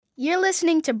You're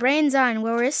listening to Brains On,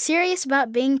 where we're serious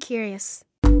about being curious.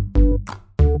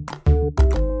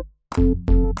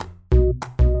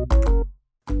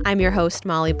 I'm your host,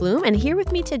 Molly Bloom, and here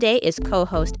with me today is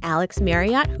co-host Alex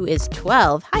Marriott, who is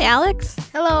 12. Hi, Alex.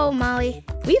 Hello, Molly.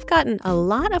 We've gotten a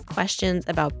lot of questions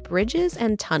about bridges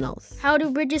and tunnels. How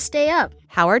do bridges stay up?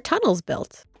 How are tunnels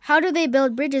built? How do they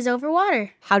build bridges over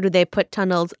water? How do they put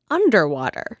tunnels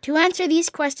underwater? To answer these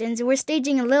questions, we're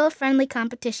staging a little friendly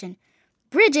competition.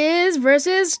 Bridges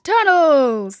versus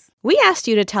tunnels! We asked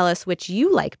you to tell us which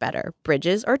you like better,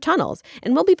 bridges or tunnels,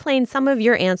 and we'll be playing some of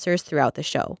your answers throughout the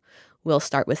show. We'll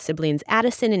start with siblings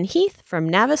Addison and Heath from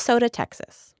Navasota,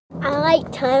 Texas. I like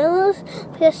tunnels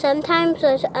because sometimes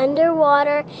there's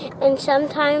underwater and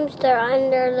sometimes they're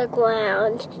under the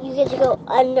ground. You get to go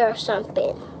under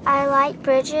something. I like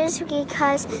bridges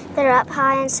because they're up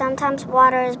high and sometimes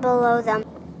water is below them.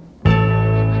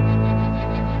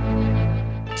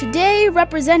 Today,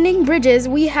 representing bridges,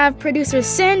 we have producer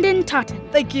Sandon Totten.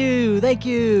 Thank you.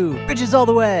 Bridges all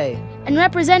the way. And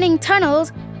representing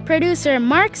tunnels, producer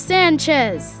Mark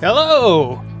Sanchez.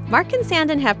 Hello! Mark and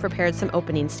Sandon have prepared some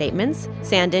opening statements.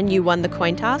 Sandon, you won the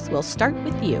coin toss. We'll start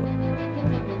with you.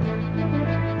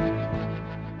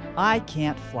 I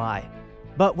can't fly.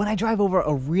 But when I drive over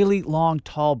a really long,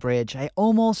 tall bridge, I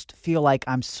almost feel like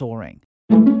I'm soaring.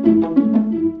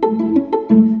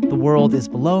 The world is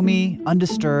below me,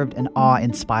 undisturbed and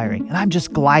awe-inspiring, and I'm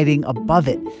just gliding above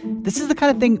it. This is the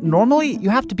kind of thing normally you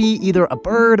have to be either a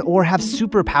bird or have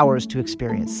superpowers to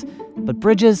experience. But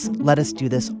bridges let us do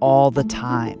this all the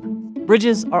time.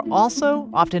 Bridges are also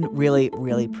often really,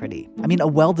 really pretty. I mean, a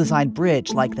well-designed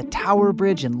bridge like the Tower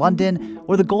Bridge in London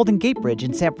or the Golden Gate Bridge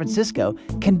in San Francisco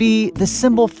can be the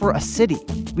symbol for a city.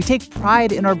 We take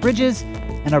pride in our bridges,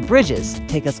 and our bridges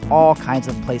take us all kinds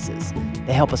of places.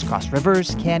 They help us cross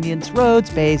rivers, canyons, roads,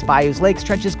 bays, bayous, lakes,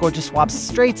 trenches, gorgeous swamps,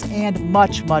 straits, and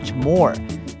much, much more.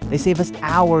 They save us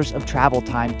hours of travel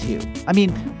time, too. I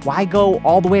mean, why go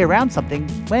all the way around something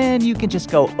when you can just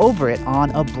go over it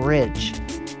on a bridge?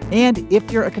 And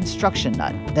if you're a construction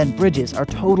nut, then bridges are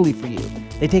totally for you.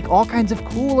 They take all kinds of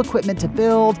cool equipment to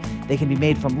build, they can be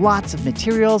made from lots of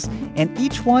materials, and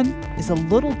each one is a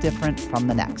little different from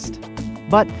the next.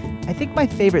 But I think my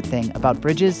favorite thing about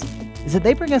bridges is that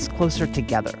they bring us closer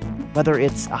together. Whether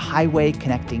it's a highway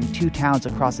connecting two towns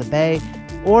across a bay,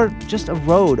 or just a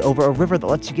road over a river that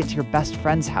lets you get to your best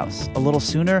friend's house a little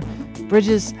sooner,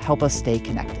 bridges help us stay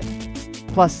connected.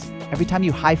 Plus, every time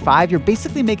you high-five, you're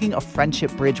basically making a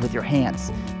friendship bridge with your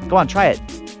hands. Go on, try it.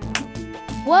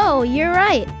 Whoa, you're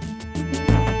right.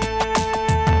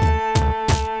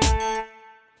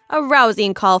 A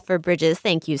rousing call for bridges.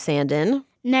 Thank you, Sandon.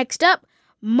 Next up,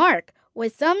 Mark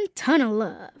with some tunnel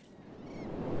love.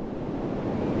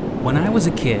 When I was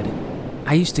a kid,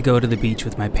 I used to go to the beach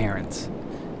with my parents.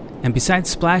 And besides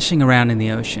splashing around in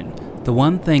the ocean, the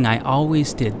one thing I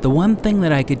always did, the one thing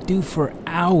that I could do for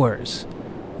hours,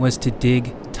 was to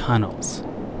dig tunnels.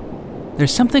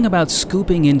 There's something about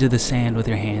scooping into the sand with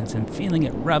your hands and feeling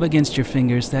it rub against your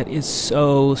fingers that is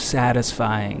so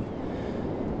satisfying.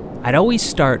 I'd always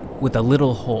start with a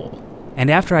little hole,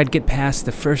 and after I'd get past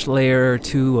the first layer or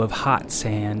two of hot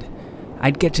sand,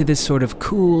 I'd get to this sort of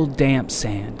cool, damp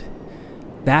sand.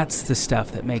 That's the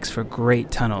stuff that makes for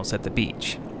great tunnels at the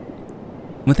beach.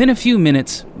 Within a few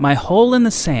minutes, my hole in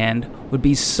the sand would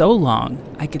be so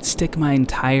long I could stick my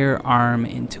entire arm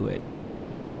into it.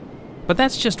 But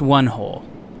that's just one hole.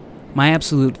 My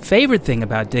absolute favorite thing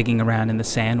about digging around in the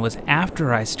sand was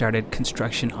after I started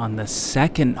construction on the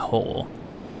second hole.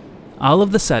 All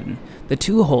of a sudden, the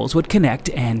two holes would connect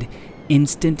and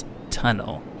instant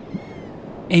tunnel.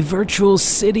 A virtual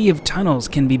city of tunnels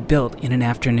can be built in an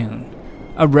afternoon.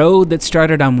 A road that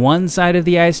started on one side of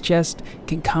the ice chest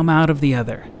can come out of the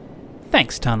other.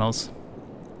 Thanks, tunnels.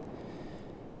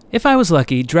 If I was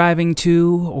lucky, driving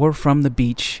to or from the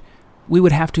beach, we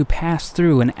would have to pass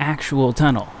through an actual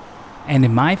tunnel. And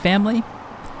in my family,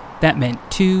 that meant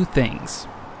two things.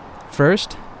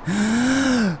 First,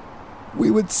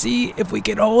 we would see if we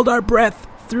could hold our breath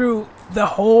through the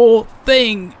whole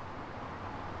thing.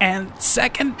 And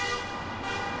second,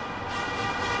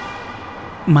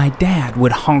 my dad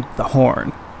would honk the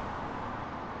horn.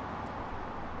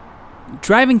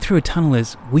 Driving through a tunnel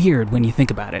is weird when you think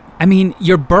about it. I mean,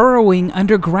 you're burrowing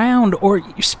underground or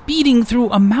you're speeding through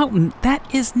a mountain.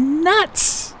 That is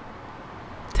nuts!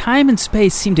 Time and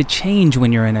space seem to change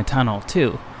when you're in a tunnel,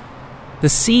 too. The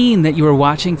scene that you were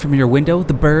watching from your window,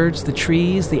 the birds, the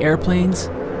trees, the airplanes,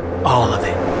 all of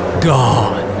it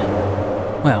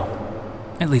gone. Well,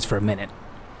 at least for a minute.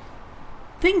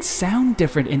 Things sound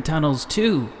different in tunnels,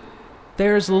 too.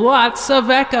 There's lots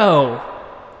of echo.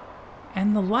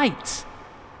 And the lights,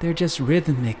 they're just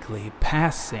rhythmically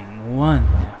passing one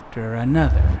after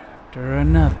another, after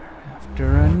another,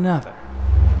 after another.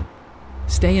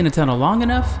 Stay in a tunnel long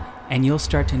enough, and you'll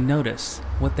start to notice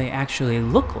what they actually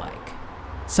look like.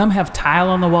 Some have tile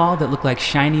on the wall that look like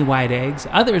shiny white eggs.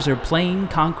 Others are plain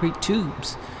concrete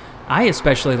tubes. I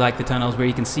especially like the tunnels where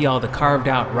you can see all the carved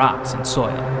out rocks and soil.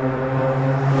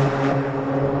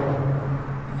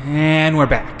 And we're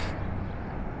back.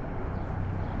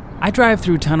 I drive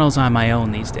through tunnels on my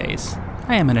own these days.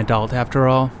 I am an adult after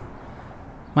all.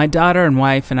 My daughter and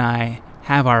wife and I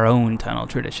have our own tunnel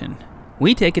tradition.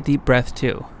 We take a deep breath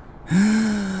too.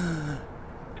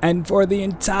 And for the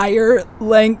entire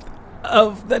length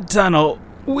of the tunnel,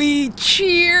 we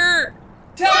cheer.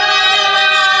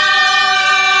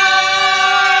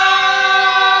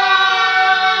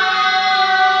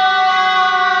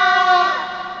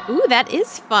 Ooh, that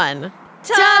is fun.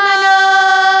 Tunnel!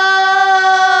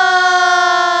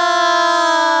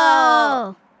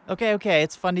 Okay,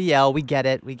 it's fun to yell. We get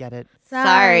it.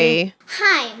 Sorry.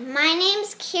 Hi, my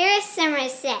name's Kira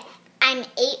Somerset. I'm 8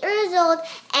 years old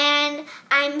and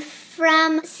I'm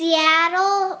from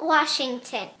Seattle,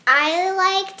 Washington. I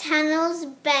like tunnels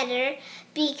better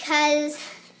because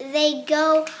they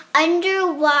go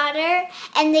underwater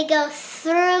and they go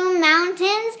through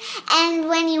mountains, and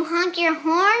when you honk your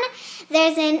horn,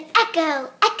 there's an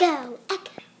echo, echo,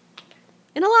 echo.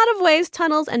 In a lot of ways,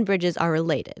 tunnels and bridges are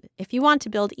related. If you want to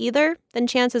build either, then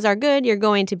chances are good you're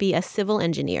going to be a civil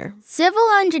engineer. Civil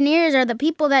engineers are the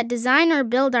people that design or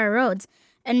build our roads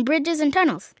and bridges and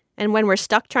tunnels. And when we're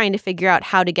stuck trying to figure out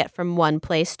how to get from one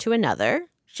place to another,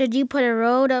 should you put a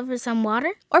road over some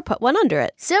water? Or put one under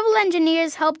it. Civil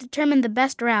engineers help determine the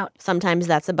best route. Sometimes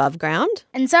that's above ground.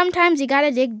 And sometimes you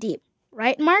gotta dig deep.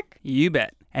 Right, Mark? You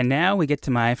bet. And now we get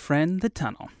to my friend, the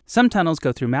tunnel. Some tunnels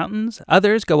go through mountains,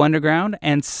 others go underground,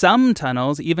 and some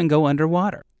tunnels even go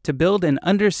underwater. To build an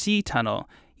undersea tunnel,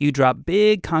 you drop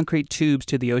big concrete tubes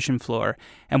to the ocean floor,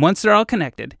 and once they're all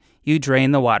connected, you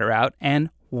drain the water out, and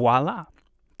voila,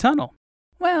 tunnel.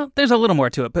 Well, there's a little more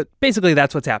to it, but basically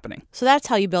that's what's happening. So that's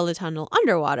how you build a tunnel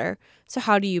underwater. So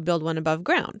how do you build one above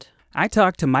ground? I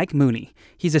talked to Mike Mooney.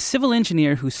 He's a civil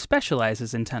engineer who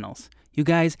specializes in tunnels. You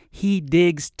guys, he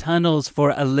digs tunnels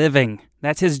for a living.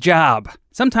 That's his job.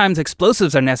 Sometimes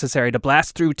explosives are necessary to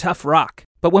blast through tough rock.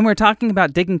 But when we're talking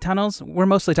about digging tunnels, we're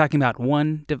mostly talking about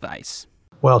one device.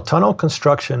 Well, tunnel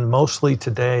construction mostly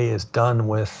today is done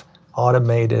with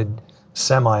automated,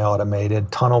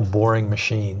 semi-automated tunnel boring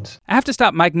machines. I have to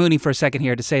stop Mike Mooney for a second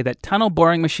here to say that tunnel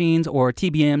boring machines, or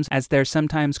TBMs as they're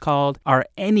sometimes called, are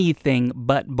anything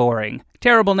but boring.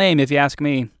 Terrible name if you ask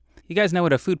me. You guys know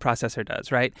what a food processor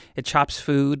does, right? It chops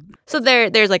food. So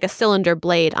there's like a cylinder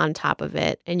blade on top of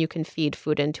it, and you can feed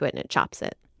food into it and it chops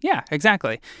it. Yeah,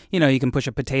 exactly. You know, you can push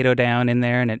a potato down in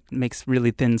there and it makes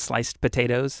really thin sliced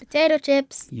potatoes. Potato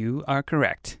chips. You are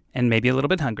correct. And maybe a little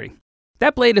bit hungry.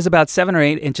 That blade is about 7 or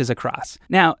 8 inches across.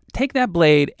 Now, take that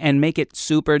blade and make it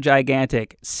super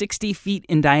gigantic, 60 feet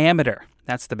in diameter.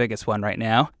 That's the biggest one right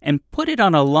now. And put it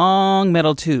on a long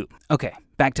metal tube. Okay,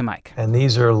 back to Mike. And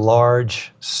these are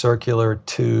large circular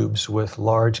tubes with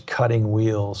large cutting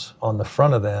wheels on the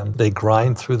front of them. They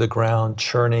grind through the ground,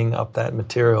 churning up that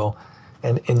material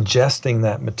and ingesting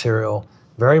that material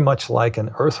very much like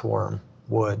an earthworm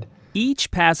would.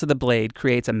 Each pass of the blade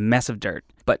creates a mess of dirt.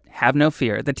 But have no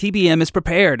fear, the TBM is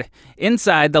prepared.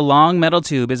 Inside the long metal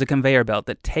tube is a conveyor belt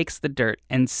that takes the dirt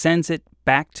and sends it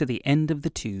back to the end of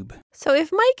the tube. So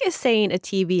if Mike is saying a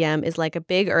TBM is like a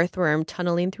big earthworm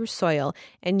tunneling through soil,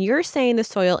 and you're saying the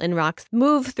soil and rocks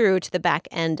move through to the back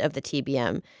end of the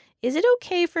TBM, is it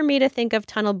okay for me to think of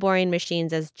tunnel boring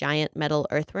machines as giant metal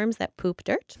earthworms that poop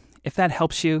dirt? If that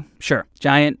helps you, sure.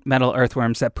 Giant metal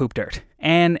earthworms that poop dirt.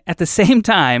 And at the same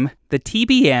time, the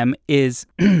TBM is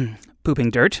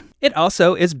pooping dirt. It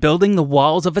also is building the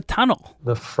walls of a tunnel.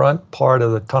 The front part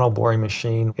of the tunnel boring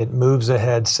machine, it moves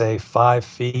ahead, say 5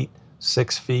 feet,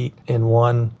 6 feet in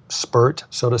one spurt,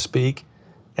 so to speak.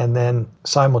 And then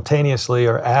simultaneously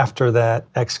or after that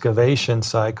excavation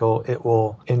cycle, it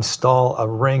will install a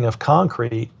ring of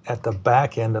concrete at the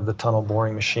back end of the tunnel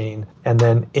boring machine and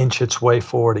then inch its way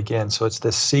forward again. So it's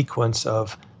this sequence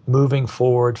of moving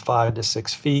forward 5 to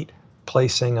 6 feet,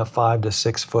 placing a 5 to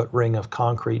 6 foot ring of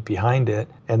concrete behind it,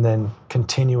 and then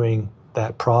continuing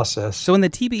that process. So when the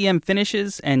TBM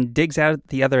finishes and digs out at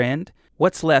the other end,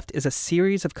 what's left is a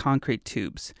series of concrete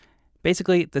tubes.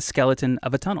 Basically, the skeleton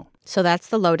of a tunnel. So that's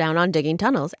the lowdown on digging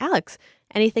tunnels. Alex,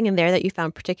 anything in there that you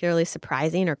found particularly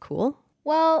surprising or cool?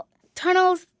 Well,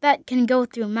 tunnels that can go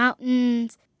through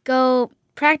mountains go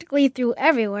practically through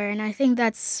everywhere, and I think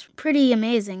that's pretty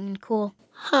amazing and cool.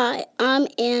 Hi, I'm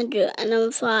Andrew, and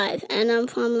I'm 5, and I'm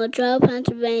from Latrell,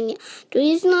 Pennsylvania. The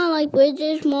reason I like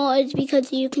bridges more is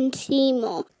because you can see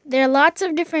more. There are lots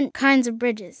of different kinds of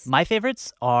bridges. My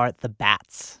favorites are the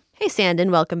bats. Hey, Sandon,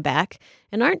 welcome back.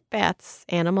 And aren't bats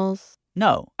animals?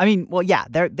 No. I mean, well, yeah,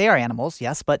 they are animals,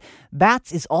 yes, but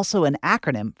BATS is also an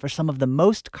acronym for some of the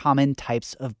most common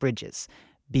types of bridges.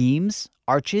 Beams,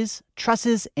 arches,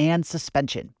 trusses, and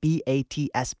suspension.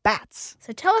 BATS, BATS.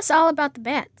 So tell us all about the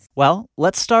bats. Well,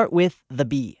 let's start with the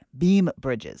B, beam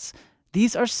bridges.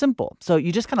 These are simple, so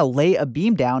you just kind of lay a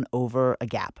beam down over a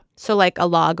gap. So like a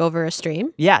log over a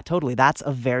stream? Yeah, totally. That's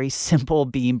a very simple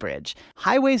beam bridge.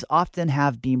 Highways often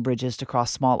have beam bridges to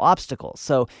cross small obstacles.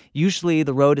 So usually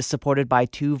the road is supported by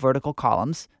 2 vertical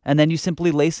columns, and then you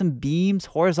simply lay some beams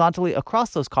horizontally across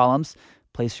those columns,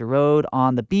 place your road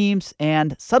on the beams,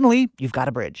 and suddenly you've got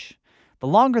a bridge. The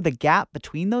longer the gap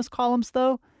between those columns,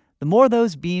 though, the more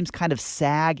those beams kind of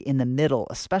sag in the middle,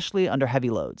 especially under heavy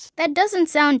loads. That doesn't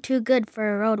sound too good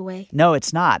for a roadway. No,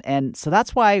 it's not. And so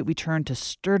that's why we turn to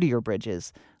sturdier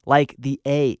bridges, like the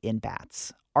A in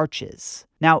BATS, arches.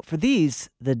 Now, for these,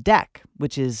 the deck,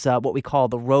 which is what we call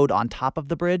the road on top of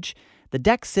the bridge, the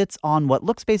deck sits on what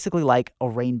looks basically like a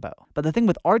rainbow. But the thing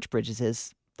with arch bridges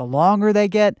is, the longer they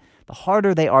get, the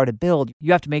harder they are to build.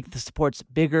 You have to make the supports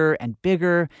bigger and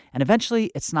bigger, and eventually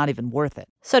it's not even worth it.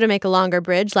 So to make a longer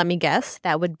bridge, let me guess,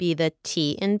 that would be the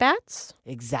T in BATS?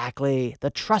 Exactly. The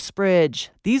truss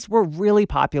bridge. These were really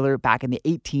popular back in the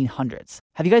 1800s.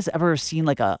 Have you guys ever seen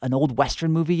like an old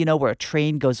Western movie, where a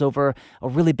train goes over a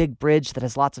really big bridge that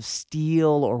has lots of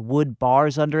steel or wood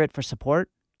bars under it for support?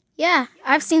 Yeah,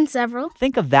 I've seen several.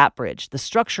 Think of that bridge. The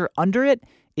structure under it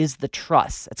is the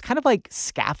truss. It's kind of like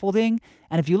scaffolding,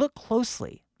 and if you look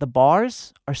closely, the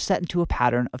bars are set into a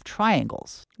pattern of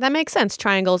triangles. That makes sense.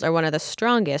 Triangles are one of the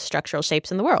strongest structural shapes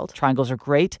in the world. Triangles are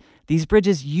great. These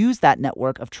bridges use that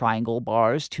network of triangle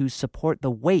bars to support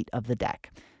the weight of the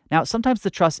deck. Now, sometimes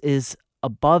the truss is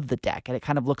above the deck, and it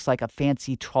kind of looks like a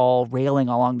fancy tall railing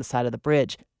along the side of the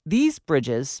bridge. These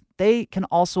bridges, they can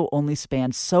also only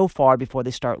span so far before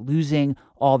they start losing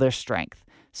all their strength.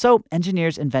 So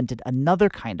engineers invented another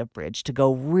kind of bridge to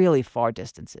go really far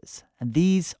distances. And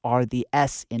these are the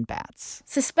S in BATS.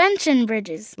 Suspension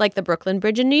bridges. Like the Brooklyn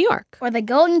Bridge in New York. Or the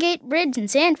Golden Gate Bridge in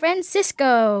San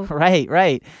Francisco.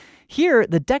 Right. Here,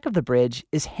 the deck of the bridge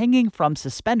is hanging from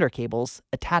suspender cables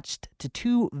attached to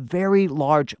 2 very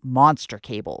large monster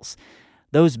cables.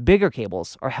 Those bigger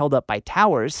cables are held up by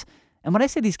towers. And when I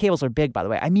say these cables are big, by the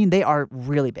way, I mean they are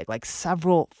really big, like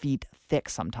several feet thick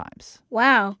sometimes.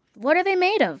 Wow. What are they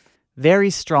made of? Very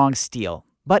strong steel.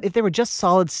 But if they were just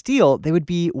solid steel, they would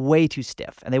be way too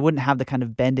stiff, and they wouldn't have the kind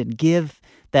of bend and give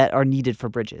that are needed for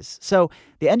bridges. So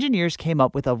the engineers came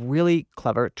up with a really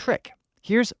clever trick.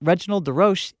 Here's Reginald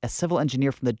DeRoche, a civil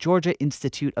engineer from the Georgia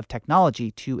Institute of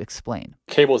Technology, to explain.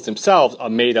 Cables themselves are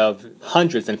made of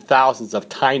hundreds and thousands of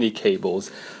tiny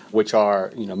cables, which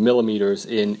are millimeters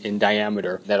in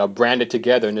diameter, that are branded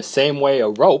together in the same way a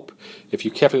rope. If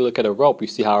you carefully look at a rope, you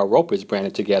see how a rope is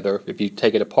branded together. If you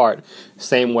take it apart,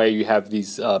 same way you have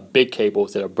these big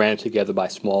cables that are branded together by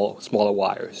smaller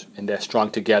wires, and they're strung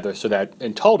together so that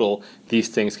in total these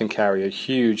things can carry a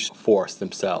huge force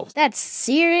themselves. That's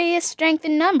serious strength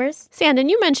in numbers. Sandon,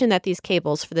 you mentioned that these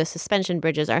cables for the suspension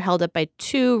bridges are held up by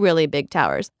 2 really big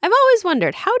towers. I've always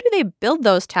wondered, how do they build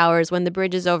those towers when the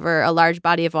bridge is over a large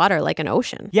body of water like an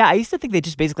ocean? Yeah, I used to think they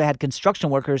just basically had construction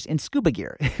workers in scuba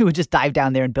gear who would just dive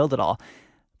down there and build it all.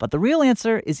 But the real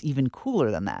answer is even cooler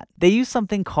than that. They use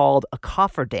something called a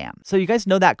cofferdam. So you guys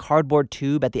know that cardboard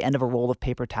tube at the end of a roll of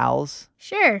paper towels?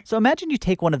 Sure. So imagine you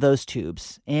take one of those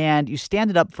tubes and you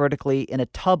stand it up vertically in a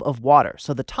tub of water.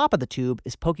 So the top of the tube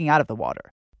is poking out of the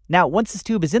water. Now, once this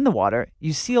tube is in the water,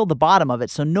 you seal the bottom of it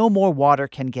so no more water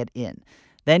can get in.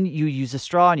 Then you use a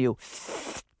straw and you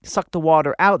suck the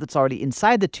water out that's already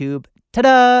inside the tube.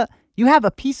 Ta-da! You have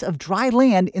a piece of dry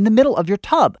land in the middle of your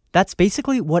tub. That's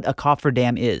basically what a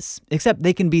cofferdam is, except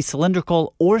they can be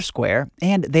cylindrical or square,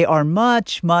 and they are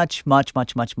much, much, much,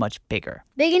 much, much, much bigger.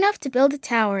 Big enough to build a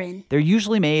tower in. They're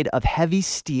usually made of heavy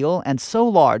steel and so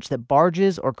large that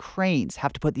barges or cranes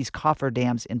have to put these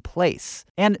cofferdams in place.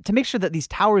 And to make sure that these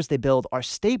towers they build are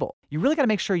stable, you really got to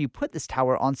make sure you put this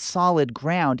tower on solid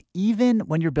ground even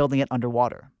when you're building it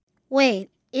underwater.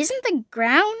 Wait, isn't the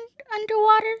ground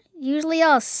underwater usually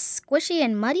all squishy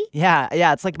and muddy? Yeah,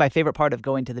 it's like my favorite part of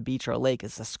going to the beach or a lake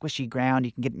is the squishy ground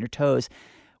you can get in your toes,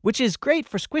 which is great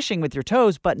for squishing with your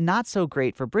toes, but not so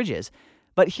great for bridges.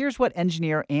 But here's what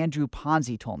engineer Andrew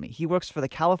Ponzi told me. He works for the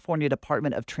California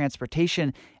Department of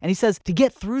Transportation, and he says to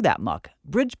get through that muck,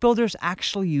 bridge builders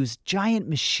actually use giant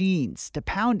machines to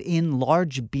pound in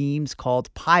large beams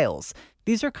called piles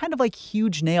These are kind of like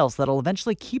huge nails that'll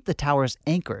eventually keep the towers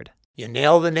anchored. You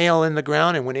nail the nail in the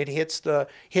ground, and when it hits the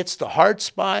hard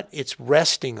spot, it's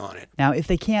resting on it. Now, if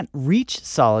they can't reach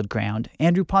solid ground,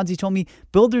 Andrew Ponzi told me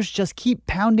builders just keep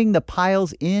pounding the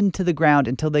piles into the ground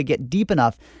until they get deep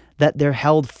enough that they're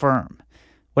held firm.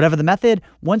 Whatever the method,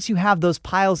 once you have those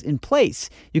piles in place,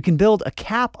 you can build a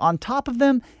cap on top of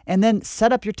them and then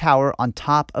set up your tower on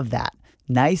top of that.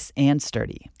 Nice and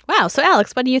sturdy. Wow. So,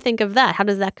 Alex, what do you think of that? How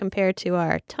does that compare to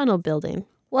our tunnel building?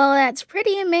 Well, that's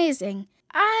pretty amazing.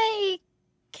 I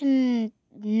can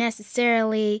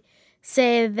necessarily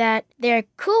say that they're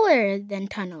cooler than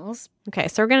tunnels. Okay,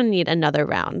 so we're going to need another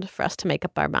round for us to make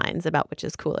up our minds about which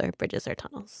is cooler, bridges or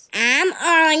tunnels. I'm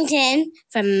Arlington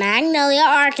from Magnolia,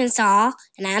 Arkansas,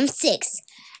 and I'm 6.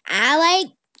 I like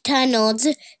tunnels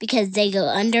because they go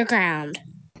underground.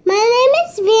 My name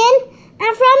is Vin.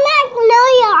 I'm from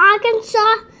Magnolia,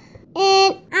 Arkansas,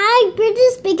 and I like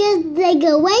bridges because they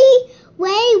go way,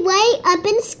 way, way up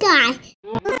in the sky.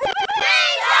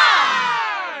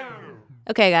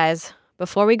 Okay, guys,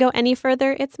 before we go any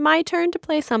further, it's my turn to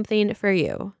play something for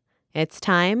you. It's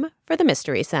time for the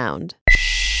mystery sound.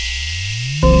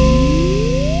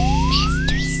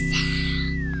 Mystery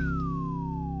sound.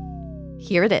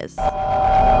 Here it is.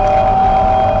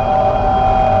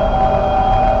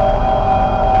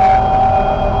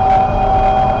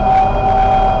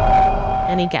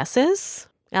 Any guesses?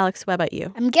 Alex, what about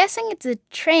you? I'm guessing it's a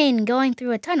train going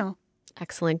through a tunnel.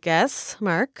 Excellent guess.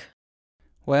 Mark?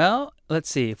 Well, let's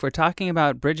see. If we're talking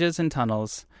about bridges and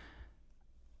tunnels,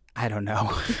 I don't know.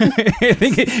 I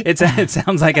think it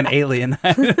sounds like an alien.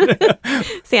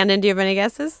 Sandon, do you have any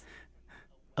guesses?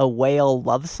 A whale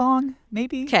love song,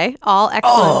 maybe? Okay, all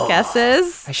excellent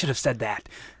guesses. I should have said that.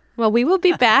 Well, we will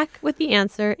be back with the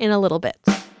answer in a little bit.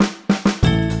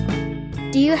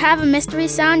 Do you have a mystery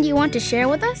sound you want to share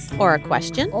with us? Or a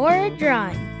question? Or a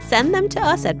drawing? Send them to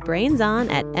us at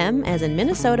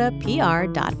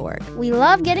brainson@m-as-in-Minnesota-pr.org. We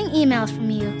love getting emails from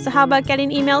you. So how about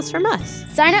getting emails from us?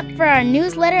 Sign up for our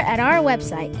newsletter at our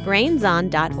website,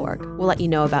 brainson.org. We'll let you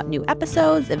know about new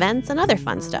episodes, events, and other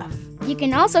fun stuff. You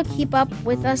can also keep up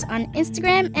with us on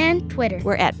Instagram and Twitter.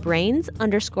 We're at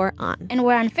brains_on. And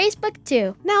we're on Facebook,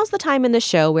 too. Now's the time in the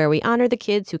show where we honor the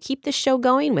kids who keep the show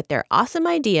going with their awesome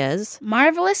ideas,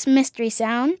 marvelous mystery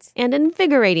sounds, and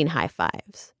invigorating high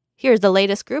fives. Here's the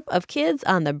latest group of kids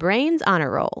on the Brains Honor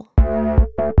Roll.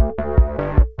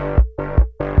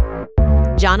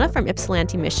 Jana from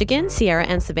Ypsilanti, Michigan, Sierra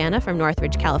and Savannah from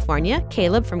Northridge, California,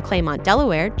 Caleb from Claymont,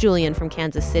 Delaware, Julian from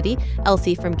Kansas City,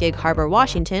 Elsie from Gig Harbor,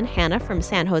 Washington, Hannah from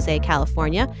San Jose,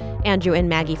 California, Andrew and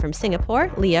Maggie from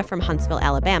Singapore, Leah from Huntsville,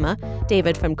 Alabama,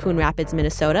 David from Coon Rapids,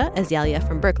 Minnesota, Azalea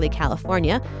from Berkeley,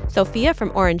 California, Sophia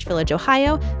from Orange Village,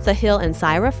 Ohio, Sahil and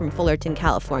Syra from Fullerton,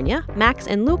 California, Max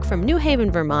and Luke from New Haven,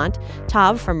 Vermont,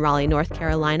 Tav from Raleigh, North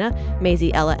Carolina,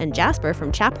 Maisie, Ella, and Jasper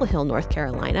from Chapel Hill, North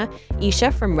Carolina,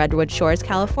 Isha from Redwood Shores,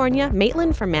 California,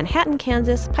 Maitland from Manhattan,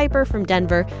 Kansas, Piper from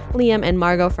Denver, Liam and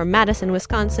Margot from Madison,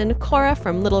 Wisconsin, Cora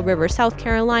from Little River, South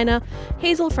Carolina,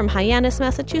 Hazel from Hyannis,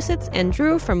 Massachusetts, and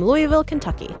Drew from Louisville,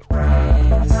 Kentucky.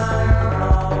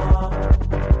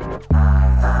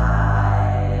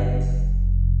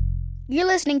 You're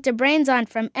listening to Brains On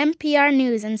from NPR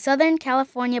News and Southern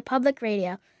California Public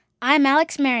Radio. I'm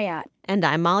Alex Marriott. And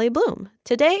I'm Molly Bloom.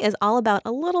 Today is all about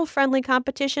a little friendly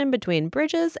competition between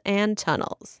bridges and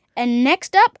tunnels. And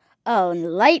next up, a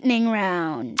lightning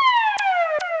round.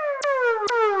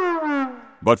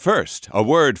 But first, a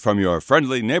word from your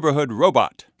friendly neighborhood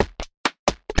robot.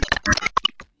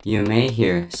 You may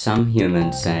hear some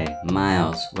humans say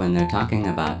miles when they're talking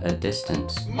about a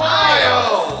distance.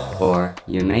 Miles! Or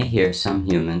you may hear some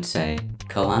humans say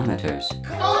kilometers.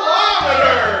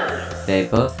 Kilometers! They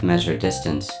both measure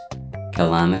distance.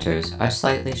 Kilometers are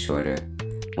slightly shorter.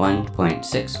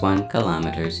 1.61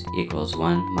 kilometers equals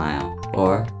 1 mile.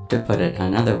 Or, to put it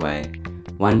another way,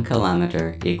 1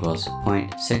 kilometer equals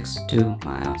 0.62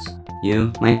 miles.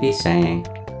 You might be saying,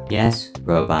 yes,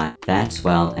 robot, that's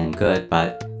well and good,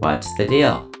 but what's the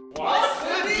deal? What's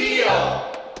the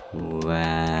deal?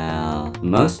 Well,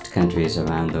 most countries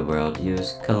around the world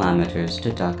use kilometers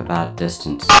to talk about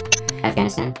distance.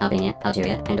 Afghanistan, Albania,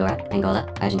 Algeria, Andorra, Angola,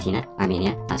 Argentina,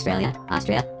 Armenia, Australia,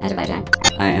 Austria, Azerbaijan.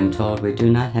 I am told we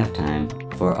do not have time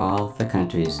for all the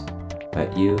countries,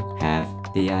 but you have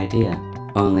the idea.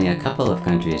 Only a couple of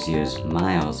countries use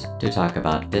miles to talk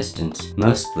about distance,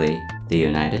 mostly the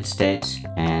United States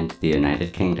and the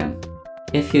United Kingdom.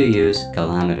 If you use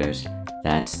kilometers,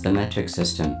 that's the metric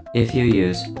system. If you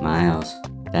use miles,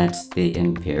 that's the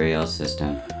imperial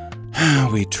system.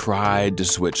 We tried to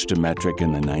switch to metric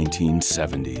in the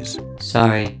 1970s.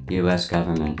 Sorry, U.S.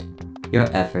 government. Your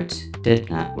efforts did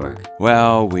not work.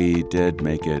 Well, we did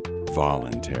make it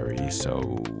voluntary,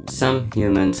 so... Some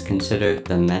humans consider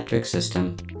the metric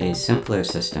system a simpler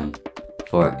system.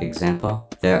 For example,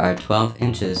 there are 12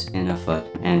 inches in a foot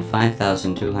and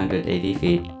 5,280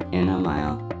 feet in a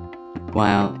mile.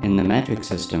 While in the metric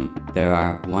system, there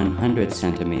are 100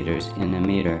 centimeters in a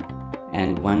meter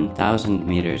and 1,000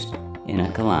 meters in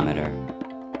a kilometer.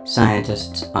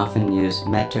 Scientists often use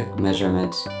metric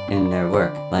measurements in their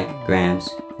work, like grams,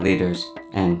 liters,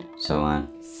 and so on.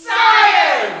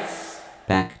 Science!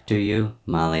 Back to you,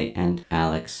 Molly and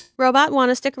Alex. Robot, want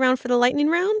to stick around for the lightning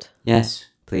round? Yes,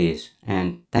 please,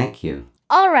 and thank you.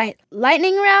 All right,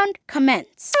 lightning round,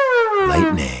 commence.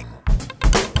 Lightning.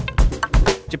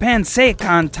 Japan's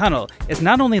Seikan Tunnel is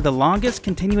not only the longest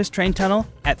continuous train tunnel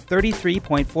at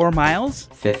 33.4 miles,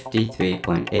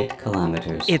 53.8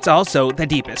 kilometers. It's also the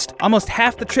deepest. Almost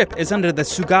half the trip is under the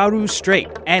Tsugaru Strait,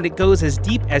 and it goes as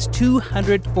deep as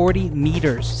 240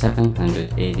 meters.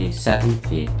 787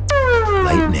 feet.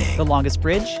 Lightning. The longest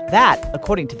bridge? That,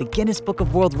 according to the Guinness Book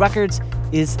of World Records,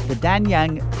 is the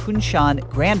Danyang Kunshan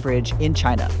Grand Bridge in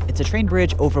China. It's a train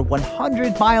bridge over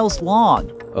 100 miles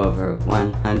long. Over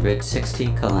 160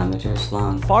 kilometers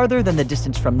long. Farther than the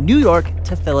distance from New York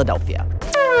to Philadelphia.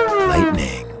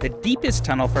 Lightning. The deepest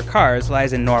tunnel for cars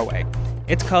lies in Norway.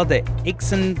 It's called the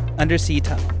Iksen Undersea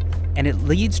Tunnel, and it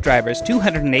leads drivers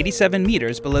 287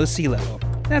 meters below sea level.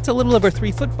 That's a little over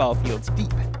 3 football fields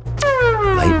deep.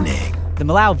 Lightning. The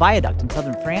Millau Viaduct in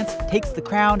southern France takes the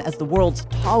crown as the world's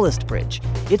tallest bridge.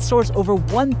 It soars over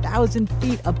 1,000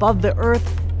 feet above the earth,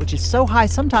 which is so high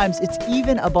sometimes it's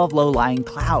even above low-lying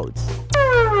clouds.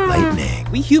 Lightning.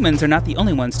 We humans are not the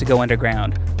only ones to go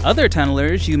underground. Other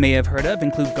tunnelers you may have heard of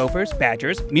include gophers,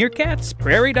 badgers, meerkats,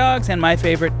 prairie dogs, and my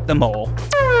favorite, the mole.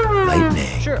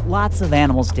 Lightning. Sure, lots of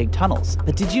animals dig tunnels,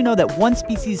 but did you know that one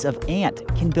species of ant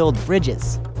can build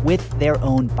bridges with their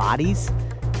own bodies?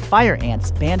 Fire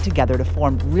ants band together to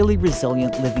form really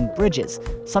resilient living bridges.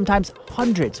 Sometimes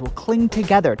hundreds will cling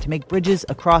together to make bridges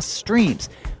across streams,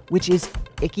 which is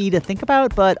icky to think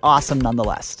about, but awesome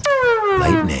nonetheless.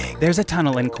 Lightning. There's a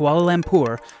tunnel in Kuala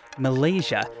Lumpur,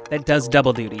 Malaysia, that does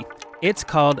double duty. It's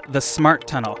called the SMART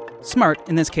Tunnel. SMART,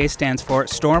 in this case, stands for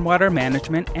Stormwater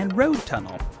Management and Road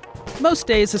Tunnel. Most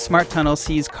days, the SMART Tunnel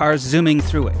sees cars zooming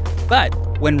through it. But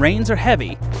when rains are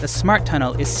heavy, the SMART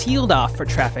Tunnel is sealed off for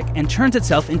traffic and turns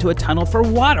itself into a tunnel for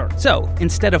water. So,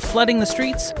 instead of flooding the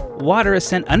streets, water is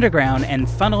sent underground and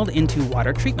funneled into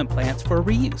water treatment plants for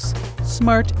reuse.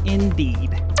 Smart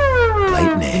indeed.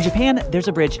 Lightning. In Japan, there's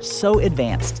a bridge so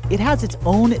advanced, it has its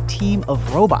own team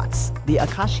of robots. The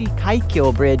Akashi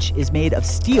Kaikyo Bridge is made of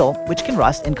steel, which can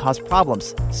rust and cause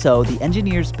problems. So the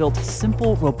engineers built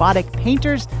simple robotic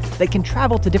painters that can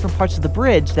travel to different parts of the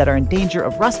bridge that are in danger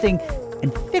of rusting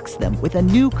and fix them with a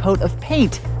new coat of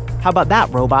paint. How about that,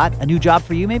 robot? A new job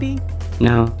for you, maybe?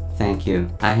 No, thank you.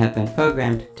 I have been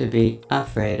programmed to be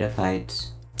afraid of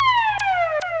heights.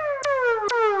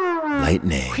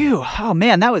 Lightning. Phew, oh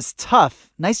man, that was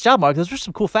tough. Nice job, Mark. Those were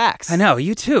some cool facts. I know,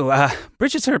 you too.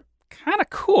 Bridges are kind of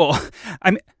cool.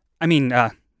 I mean,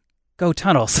 go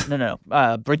tunnels. No.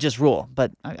 Bridges rule,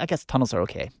 but I guess tunnels are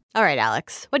okay. All right,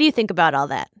 Alex, what do you think about all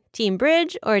that? Team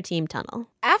bridge or team tunnel?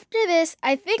 After this,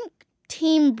 I think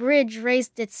Team Bridge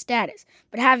raised its status.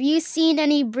 But have you seen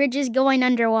any bridges going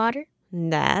underwater?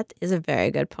 That is a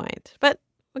very good point. But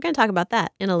we're going to talk about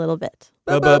that in a little bit.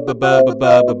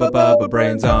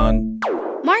 Brains on.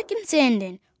 Mark and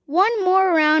Sandon, one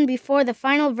more round before the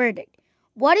final verdict.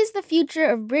 What is the future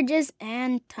of bridges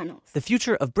and tunnels? The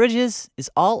future of bridges is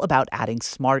all about adding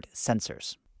smart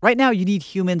sensors. Right now, you need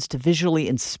humans to visually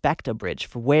inspect a bridge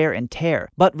for wear and tear.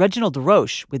 But Reginald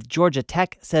DeRoche with Georgia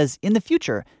Tech says in the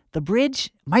future, the bridge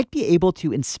might be able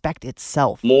to inspect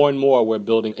itself. More and more, we're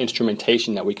building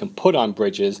instrumentation that we can put on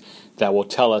bridges that will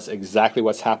tell us exactly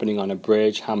what's happening on a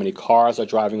bridge, how many cars are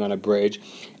driving on a bridge,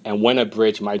 and when a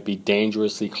bridge might be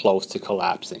dangerously close to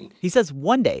collapsing. He says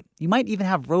one day, you might even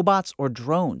have robots or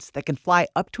drones that can fly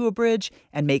up to a bridge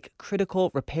and make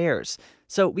critical repairs.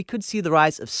 So we could see the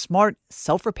rise of smart,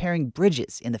 self-repairing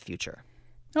bridges in the future.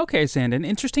 Okay, Sandon,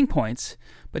 interesting points.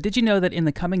 But did you know that in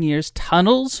the coming years,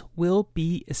 tunnels will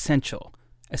be essential,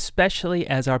 especially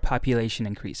as our population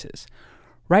increases?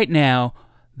 Right now,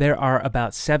 there are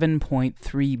about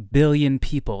 7.3 billion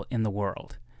people in the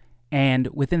world. And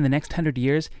within the next 100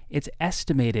 years, it's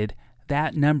estimated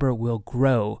that number will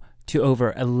grow to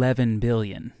over 11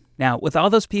 billion. Now, with all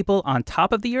those people on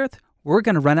top of the Earth, we're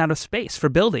going to run out of space for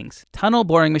buildings. Tunnel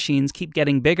boring machines keep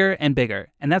getting bigger and bigger,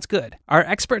 and that's good. Our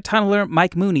expert tunneler,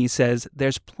 Mike Mooney, says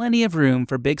there's plenty of room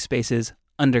for big spaces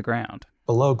underground.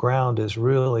 Below ground is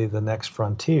really the next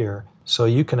frontier. So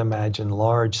you can imagine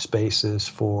large spaces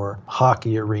for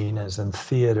hockey arenas and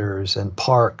theaters and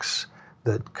parks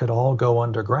that could all go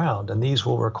underground. And these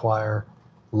will require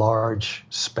large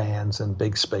spans and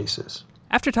big spaces.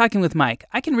 After talking with Mike,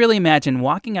 I can really imagine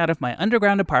walking out of my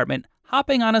underground apartment,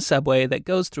 hopping on a subway that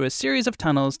goes through a series of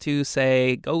tunnels to,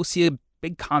 say, go see a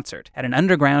big concert at an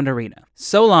underground arena.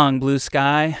 So long, blue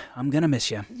sky. I'm gonna miss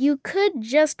you. You could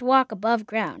just walk above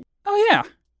ground. Oh, yeah.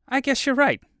 I guess you're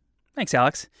right. Thanks,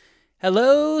 Alex.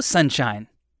 Hello, sunshine.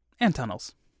 And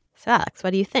tunnels. So, Alex,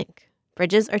 what do you think?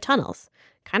 Bridges or tunnels?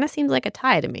 Kind of seems like a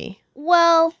tie to me.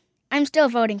 Well, I'm still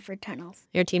voting for tunnels.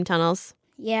 Your team tunnels?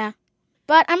 Yeah.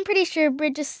 But I'm pretty sure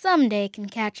bridges someday can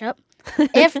catch up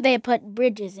if they put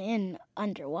bridges in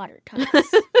underwater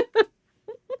tunnels.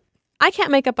 I can't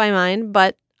make up my mind,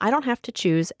 but I don't have to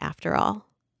choose after all.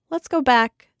 Let's go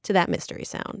back to that mystery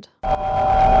sound.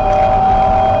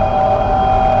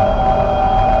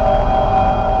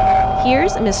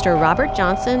 Here's Mr. Robert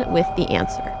Johnson with the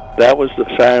answer. That was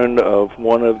the sound of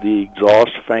one of the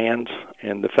exhaust fans,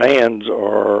 and the fans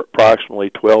are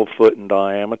approximately 12 foot in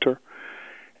diameter,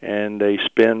 and they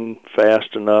spin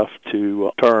fast enough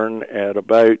to turn at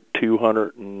about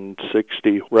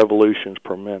 260 revolutions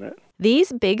per minute.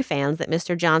 These big fans that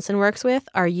Mr. Johnson works with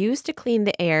are used to clean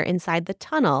the air inside the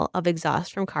tunnel of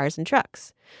exhaust from cars and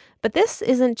trucks. But this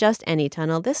isn't just any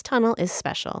tunnel. This tunnel is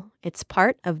special. It's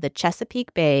part of the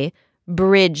Chesapeake Bay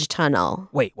Bridge Tunnel.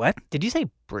 Wait, what? Did you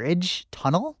say bridge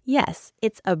tunnel? Yes,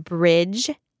 it's a bridge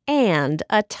and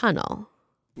a tunnel.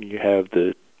 You have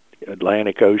the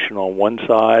Atlantic Ocean on one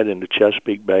side and the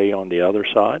Chesapeake Bay on the other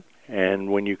side.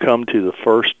 And when you come to the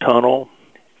first tunnel,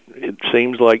 it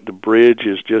seems like the bridge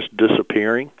is just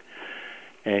disappearing,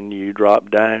 and you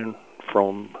drop down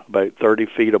from about 30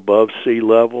 feet above sea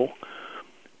level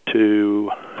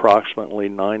to approximately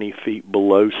 90 feet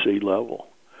below sea level.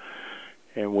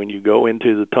 And when you go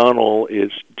into the tunnel,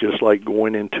 it's just like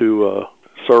going into a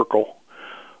circle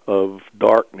of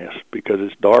darkness, because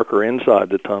it's darker inside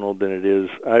the tunnel than it is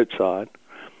outside.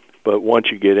 But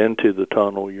once you get into the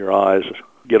tunnel, your eyes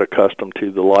get accustomed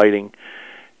to the lighting,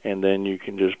 and then you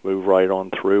can just move right on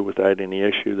through without any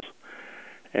issues.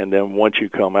 And then once you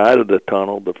come out of the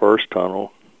tunnel, the first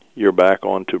tunnel, you're back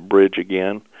onto bridge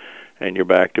again, and you're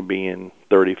back to being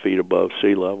 30 feet above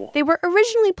sea level. They were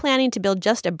originally planning to build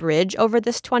just a bridge over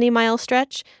this 20-mile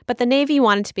stretch, but the Navy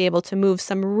wanted to be able to move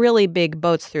some really big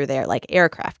boats through there, like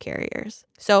aircraft carriers.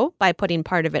 So, by putting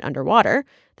part of it underwater,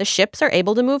 the ships are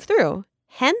able to move through.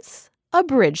 Hence, a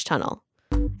bridge tunnel.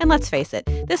 And let's face it,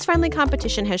 this friendly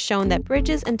competition has shown that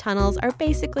bridges and tunnels are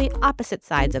basically opposite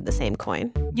sides of the same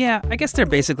coin. Yeah, I guess they're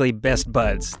basically best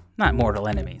buds, not mortal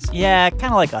enemies. Yeah,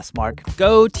 kind of like us, Mark.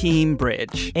 Go Team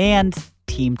Bridge. And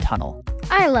Team Tunnel.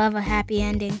 I love a happy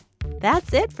ending.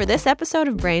 That's it for this episode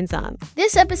of Brains On.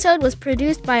 This episode was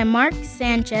produced by Mark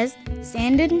Sanchez,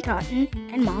 Sandon Totten,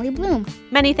 and Molly Bloom.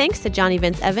 Many thanks to Johnny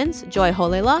Vince Evans, Joy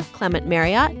Holela, Clement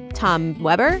Marriott, Tom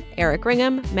Weber, Eric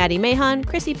Ringham, Maddie Mahan,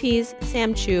 Chrissy Pease,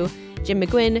 Sam Chu, Jim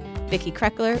McGuinn, Vicky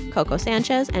Kreckler, Coco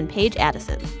Sanchez, and Paige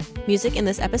Addison. Music in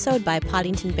this episode by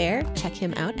Poddington Bear. Check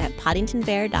him out at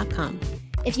poddingtonbear.com.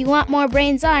 If you want more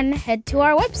Brains On, head to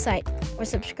our website or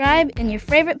subscribe in your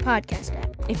favorite podcast app.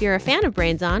 If you're a fan of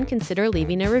Brains On, consider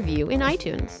leaving a review in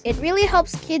iTunes. It really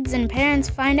helps kids and parents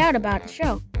find out about the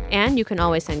show. And you can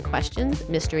always send questions,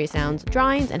 mystery sounds,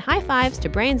 drawings, and high fives to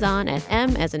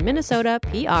brainson@m as in Minnesota,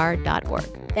 pr.org.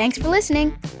 Thanks for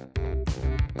listening.